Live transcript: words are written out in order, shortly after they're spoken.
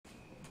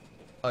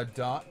A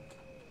dot.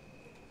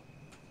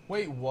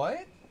 Wait,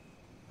 what?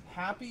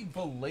 Happy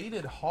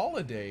belated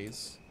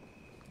holidays?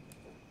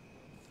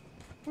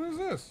 What is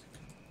this?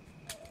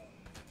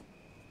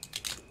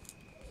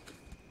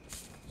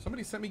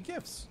 Somebody sent me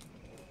gifts.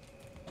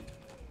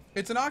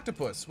 It's an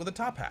octopus with a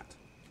top hat.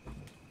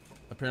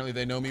 Apparently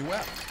they know me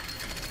well.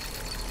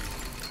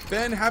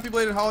 Ben, happy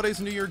belated holidays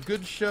and New Year.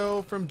 Good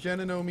show from Jen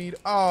and Omid.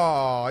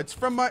 Oh, it's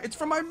from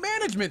my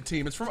management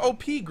team. It's from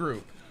OP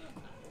Group.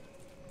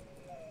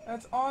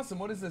 That's awesome.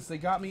 What is this? They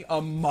got me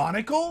a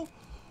monocle?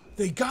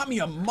 They got me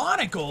a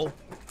monocle?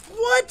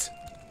 What?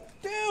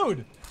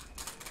 Dude.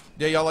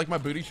 Yeah, y'all like my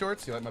booty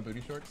shorts? You like my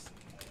booty shorts?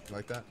 You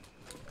like that?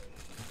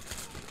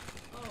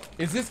 Oh.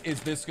 Is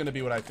this gonna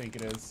be what I think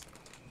it is?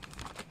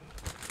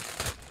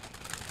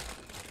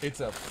 It's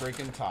a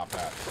freaking top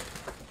hat.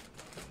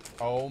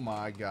 Oh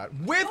my god.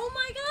 With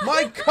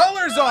my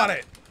colors on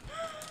it!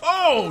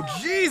 Oh,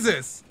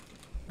 Jesus!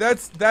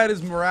 That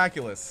is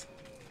miraculous.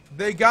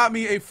 They got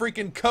me a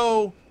freaking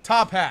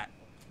top hat.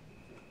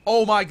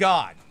 Oh my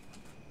god.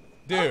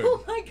 Dude.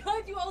 Oh my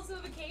god, you also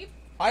have a cape?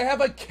 I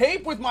have a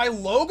cape with my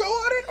logo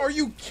on it? Are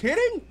you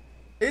kidding?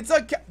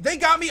 They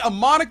got me a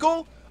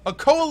monocle, a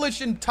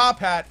coalition top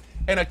hat,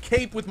 and a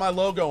cape with my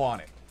logo on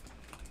it.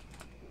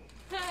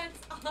 That's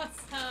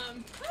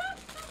awesome.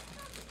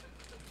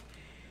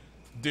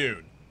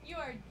 Dude. You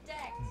are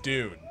decked.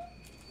 Dude,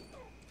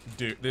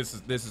 this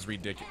is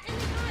ridiculous.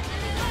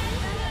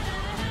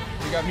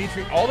 We got me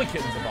treat all the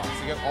kittens a box.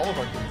 We got all of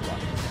our kittens a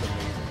box. This is amazing.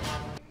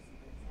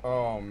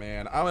 Oh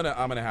man, I'm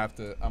gonna have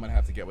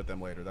to get with them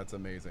later. That's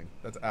amazing.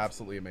 That's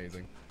absolutely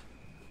amazing.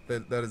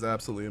 That is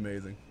absolutely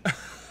amazing.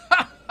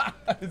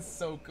 It's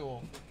so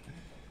cool.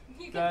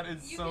 That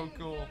is so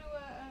cool. You can go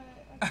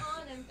to a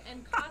con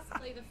and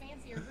cosplay the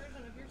fancier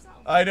version of yourself.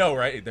 I know,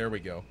 right? There we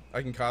go.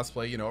 I can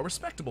cosplay, you know, a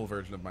respectable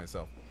version of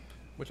myself,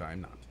 which I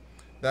am not.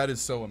 That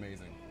is so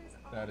amazing.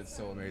 That is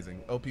so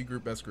amazing. OP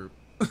Group, best group.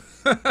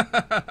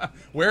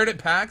 Wear it at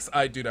PAX.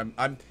 Dude,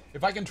 I'm.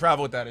 If I can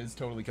travel with that, it's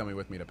totally coming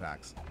with me to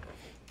PAX.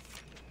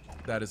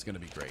 That is gonna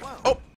be great. Oh.